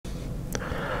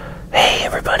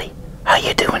everybody, how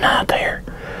you doing out there?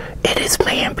 It is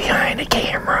man behind the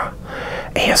camera,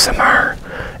 ASMR,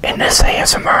 and this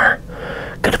ASMR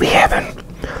gonna be having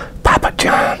Papa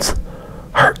John's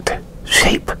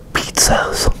heart-shaped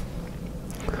pizzas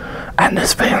on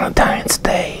this Valentine's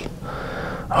Day.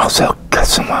 Also got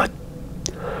some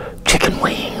chicken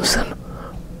wings and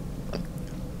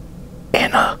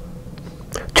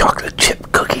chocolate chip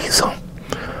cookies. So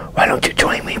why don't you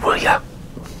join me, will ya?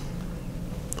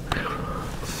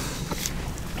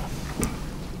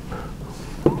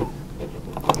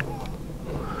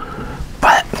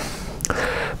 But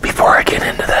before I get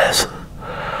into this,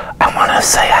 I want to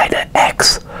say hi to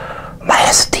X,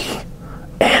 Lasty,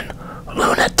 and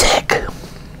Lunatic.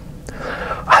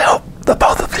 I hope the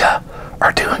both of you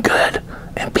are doing good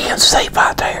and being safe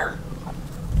out there.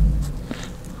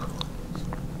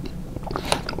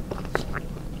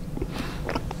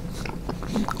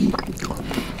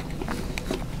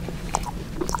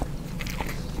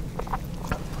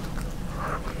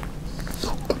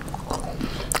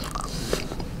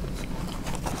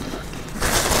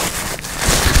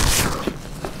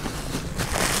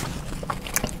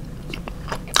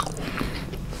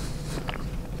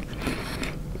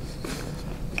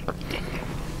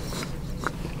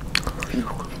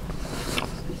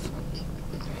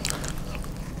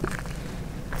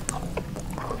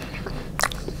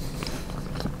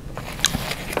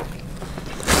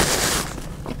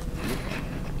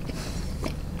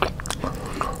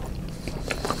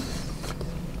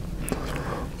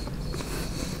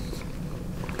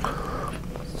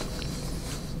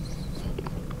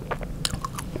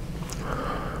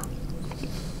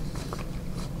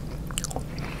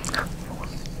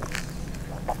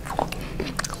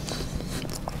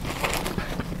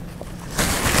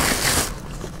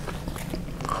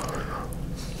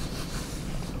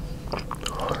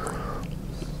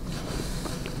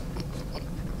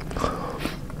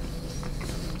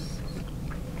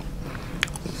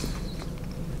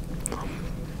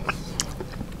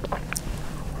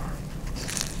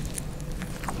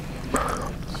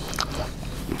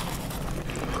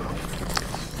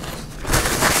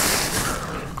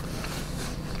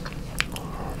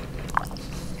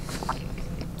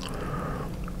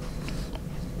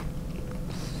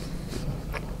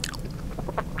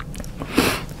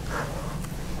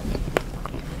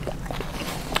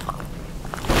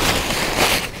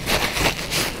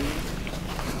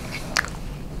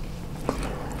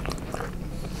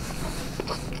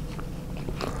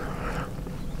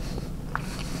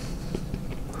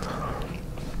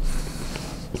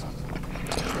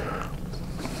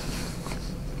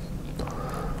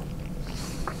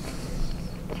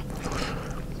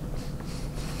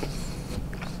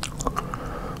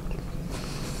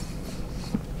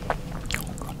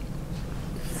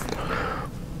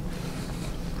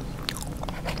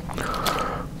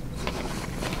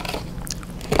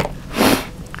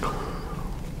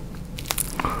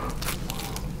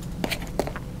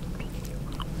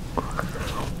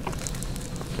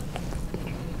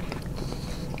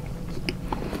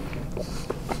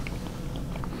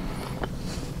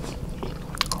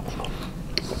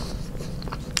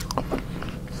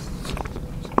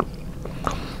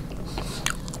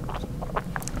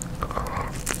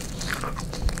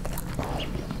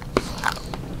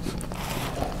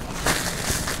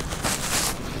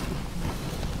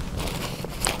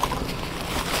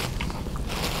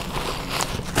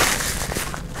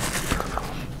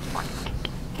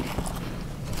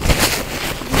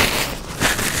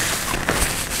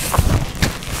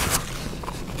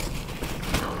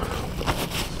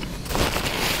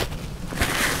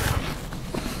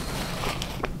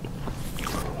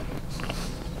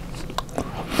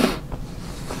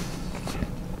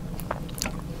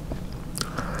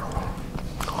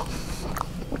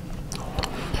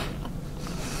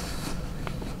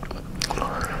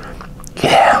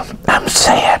 I'm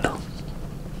sad.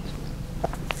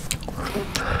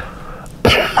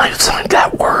 My son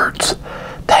got words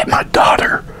that my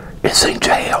daughter is in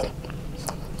jail.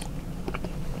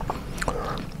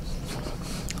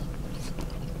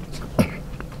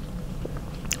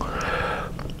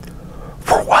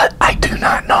 For what, I do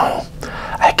not know.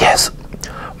 I guess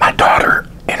my daughter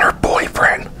and her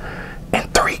boyfriend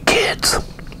and 3 kids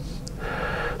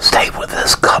stayed with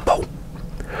this couple.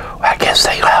 I guess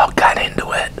they all got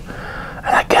into it.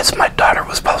 And I guess my daughter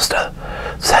was supposed to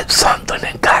said something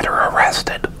and got her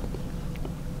arrested.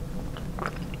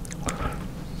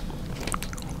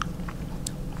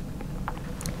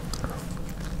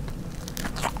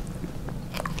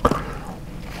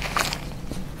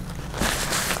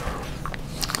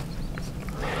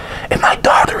 And my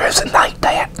daughter isn't like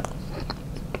that.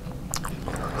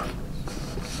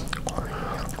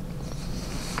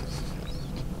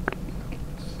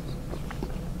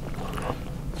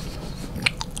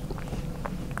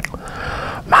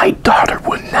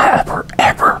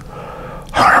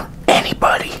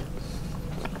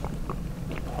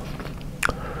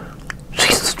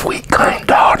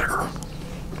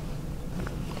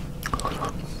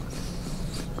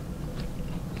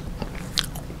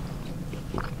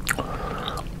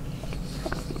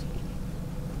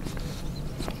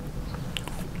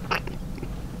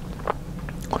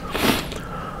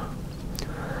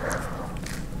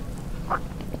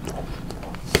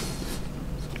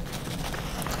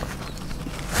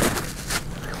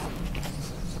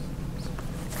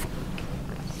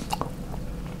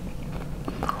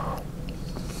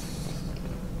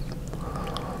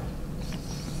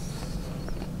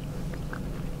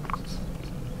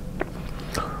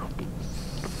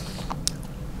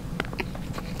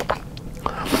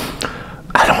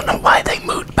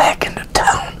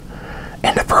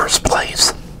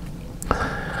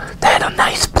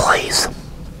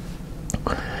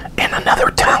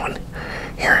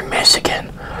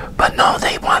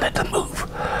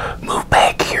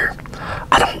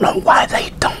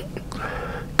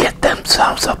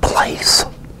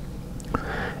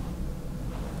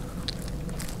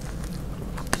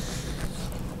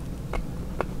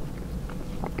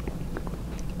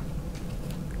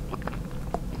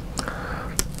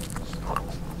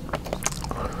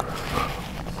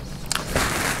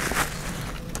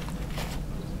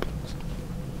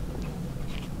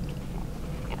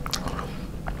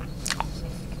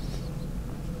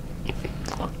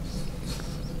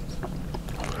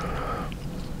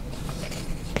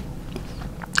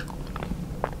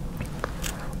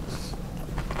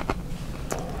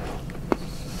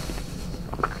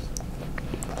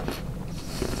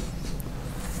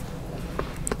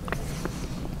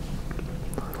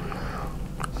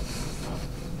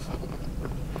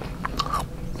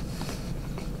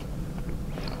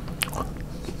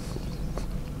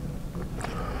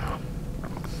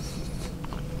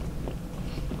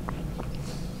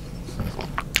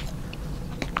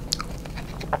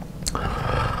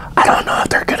 I don't know if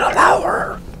they're gonna allow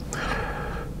her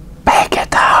back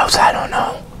at the house. I don't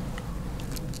know.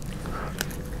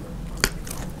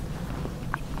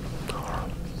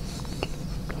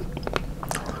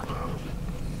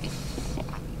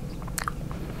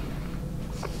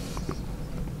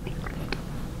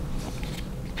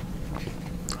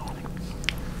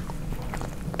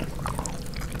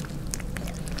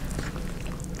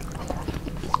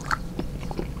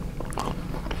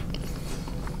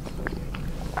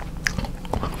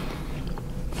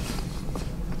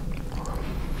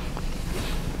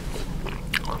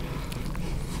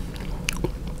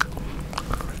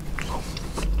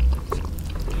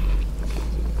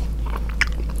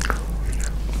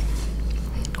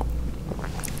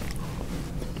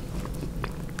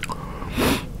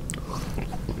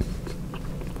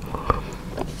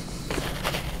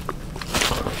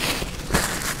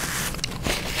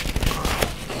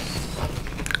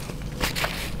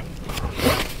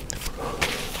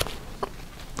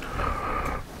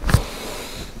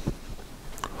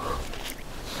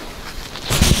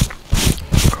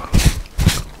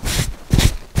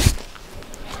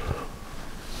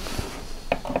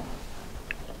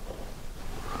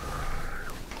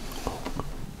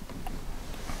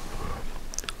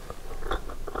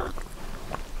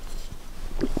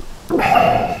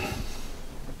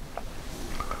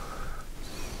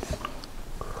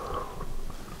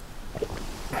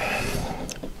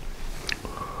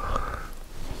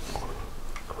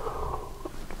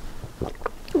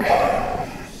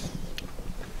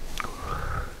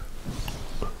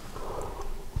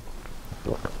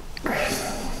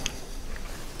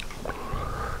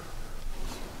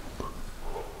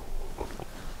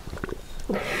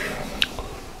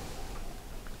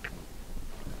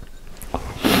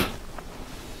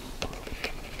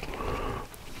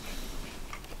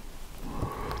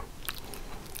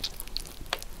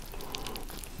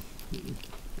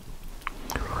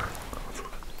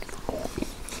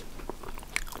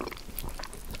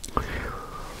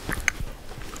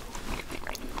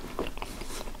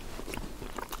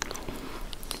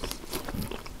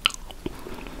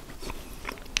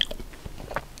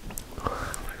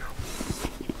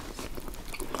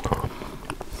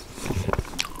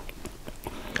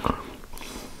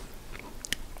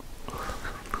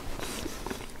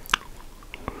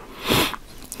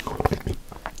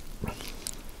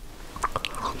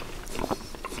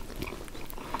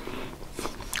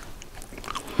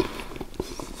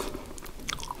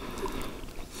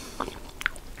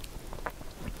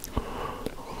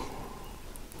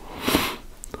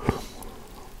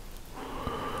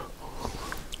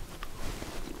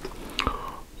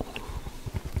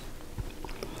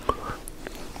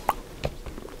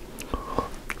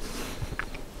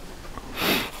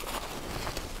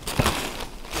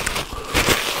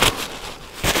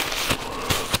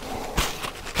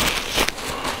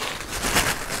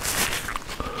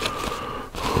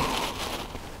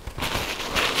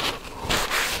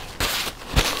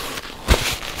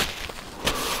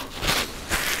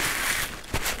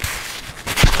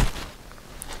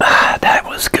 That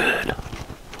was good.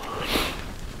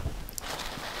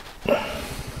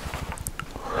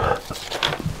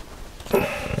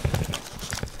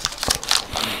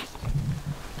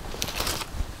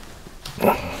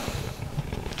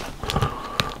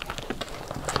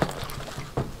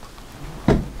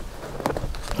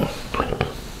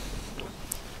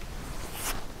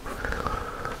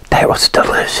 That was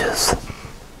delicious.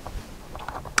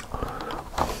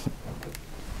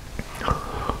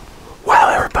 Well,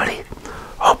 everybody,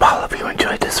 hope all of you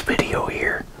enjoyed this video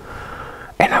here.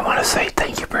 And I want to say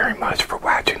thank you very much for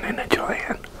watching and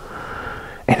enjoying.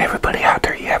 And everybody out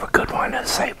there, you have a good one and a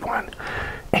safe one.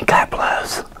 And God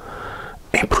bless.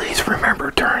 And please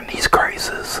remember during these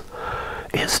crises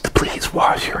is to please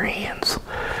wash your hands.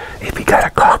 If you got a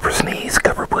cough or sneeze,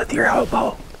 cover it with your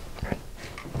elbow.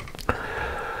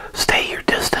 Stay your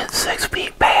distance 6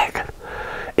 feet back.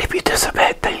 If you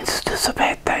disobey things,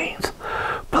 disobey things.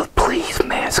 But please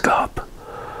mask up.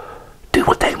 Do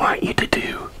what they want you to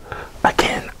do.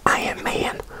 Again, I am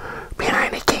man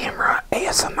behind the camera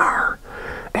ASMR.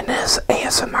 And this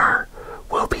ASMR